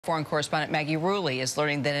Foreign correspondent Maggie Rulli is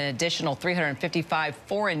learning that an additional 355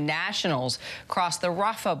 foreign nationals crossed the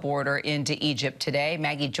Rafah border into Egypt today.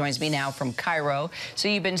 Maggie joins me now from Cairo. So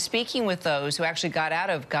you've been speaking with those who actually got out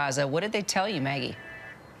of Gaza. What did they tell you, Maggie?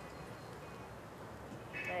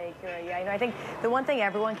 Yeah, I think the one thing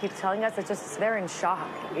everyone keeps telling us is just they're in shock.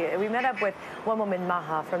 We met up with one woman,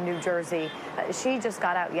 Maha, from New Jersey. She just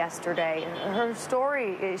got out yesterday. Her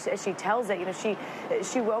story, as she tells it,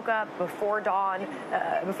 she woke up before dawn,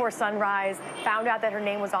 before sunrise, found out that her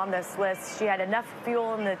name was on this list. She had enough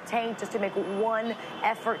fuel in the tank just to make one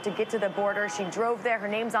effort to get to the border. She drove there. Her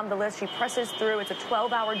name's on the list. She presses through. It's a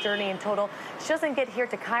 12-hour journey in total. She doesn't get here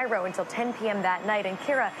to Cairo until 10 p.m. that night. And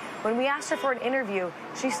Kira, when we asked her for an interview,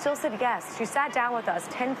 she still said yes. She sat down with us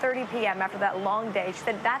 10:30 p.m. after that long day. She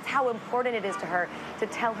said that's how important it is to her to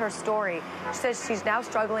tell her story. She says she's now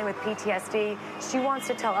struggling with PTSD. She wants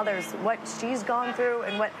to tell others what she's gone through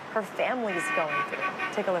and what her family's going through.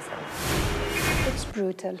 Take a listen. It's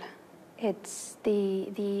brutal. It's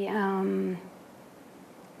the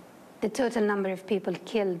total number of people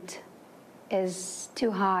killed is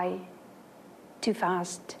too high, too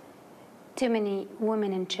fast. Too many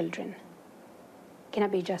women and children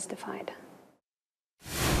cannot be justified.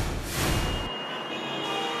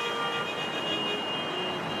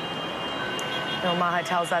 Maha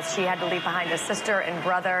tells us she had to leave behind a sister and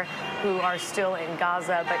brother who are still in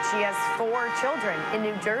Gaza, but she has 4 children in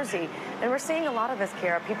New Jersey. And we're seeing a lot of this,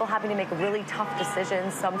 Kira, people having to make really tough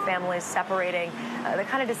decisions, some families separating, the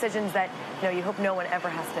kind of decisions that you hope no one ever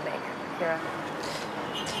has to make. Kira.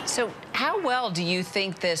 So how well do you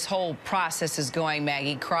think this whole process is going,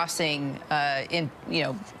 Maggie, crossing at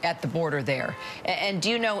the border there? And do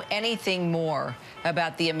you know anything more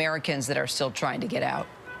about the Americans that are still trying to get out?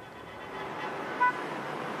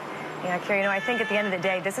 Yeah, Kira, I think at the end of the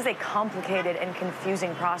day, this is a complicated and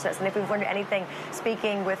confusing process. And if we've learned anything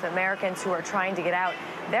speaking with Americans who are trying to get out,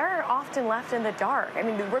 they're often left in the dark. I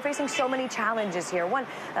mean, we're facing so many challenges here. One,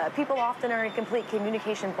 people often are in complete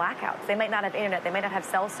communication blackouts. They might not have internet. They might not have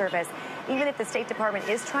cell service. Even if the State Department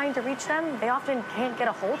is trying to reach them, they often can't get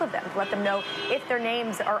a hold of them to let them know if their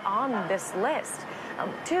names are on this list.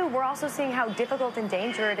 2, we're also seeing how difficult and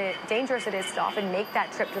dangerous it is to often make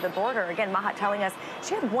that trip to the border. Again, Mahat telling us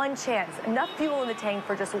she had one chance, enough fuel in the tank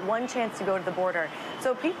for just one chance to go to the border.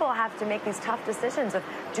 So people have to make these tough decisions of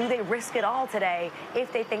do they risk it all today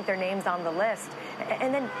if they think their name's on the list.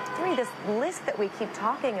 And then 3, this list that we keep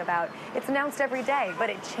talking about, it's announced every day, but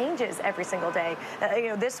it changes every single day.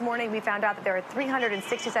 This morning we found out that there are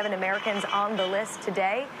 367 Americans on the list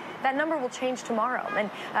today. That number will change tomorrow.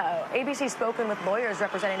 And ABC's spoken with lawyers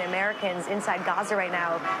representing Americans inside Gaza right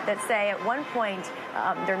now that say at one point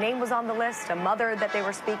their name was on the list, a mother that they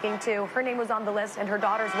were speaking to, her name was on the list and her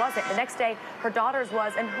daughter's wasn't. The next day, her daughter's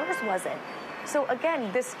was and hers wasn't. So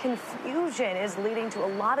again, this confusion is leading to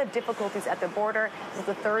a lot of difficulties at the border. This is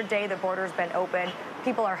the 3rd day the border's been open.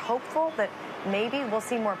 People are hopeful that maybe we'll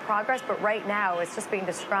see more progress, but right now it's just being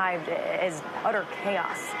described as utter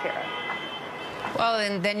chaos, Kira. Well,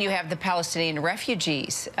 and then you have the Palestinian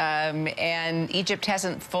refugees, and Egypt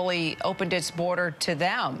hasn't fully opened its border to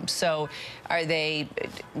them. So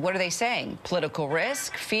what are they saying? Political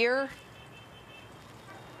risk, fear?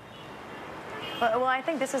 Well, I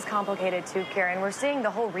think this is complicated too, Karen. We're seeing the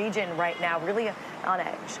whole region right now really on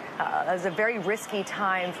edge. It's a very risky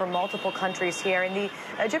time for multiple countries here, and the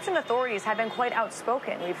Egyptian authorities have been quite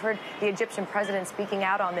outspoken. We've heard the Egyptian president speaking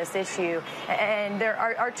out on this issue, and there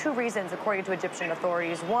are 2 reasons, according to Egyptian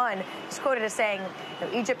authorities. One, he's quoted as saying,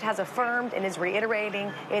 Egypt has affirmed and is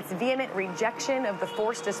reiterating its vehement rejection of the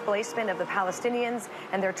forced displacement of the Palestinians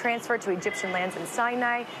and their transfer to Egyptian lands in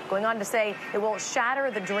Sinai, going on to say it will shatter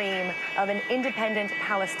the dream of an independent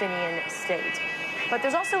Palestinian state. But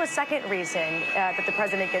there's also a second reason that the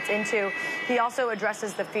president gets into. He also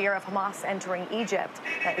addresses the fear of Hamas entering Egypt.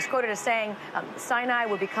 He's quoted as saying Sinai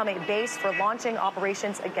would become a base for launching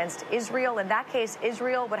operations against Israel. In that case,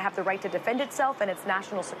 Israel would have the right to defend itself and its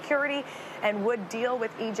national security and would deal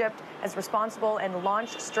with Egypt as responsible and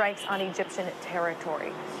launch strikes on Egyptian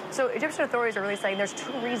territory. So Egyptian authorities are really saying there's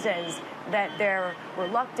 2 reasons that they're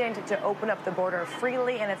reluctant to open up the border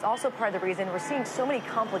freely, and it's also part of the reason we're seeing so many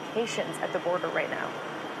complications at the border right now.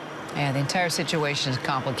 Yeah, the entire situation is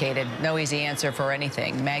complicated. No easy answer for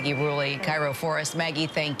anything. Maggie Rulli, Cairo for us. Maggie,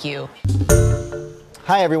 thank you.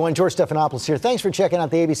 Hi, everyone. George Stephanopoulos here. Thanks for checking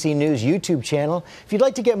out the ABC News YouTube channel. If you'd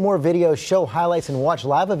like to get more videos, show highlights, and watch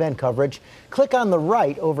live event coverage, click on the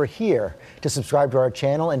right over here to subscribe to our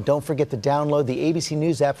channel. And don't forget to download the ABC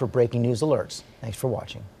News app for breaking news alerts. Thanks for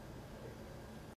watching.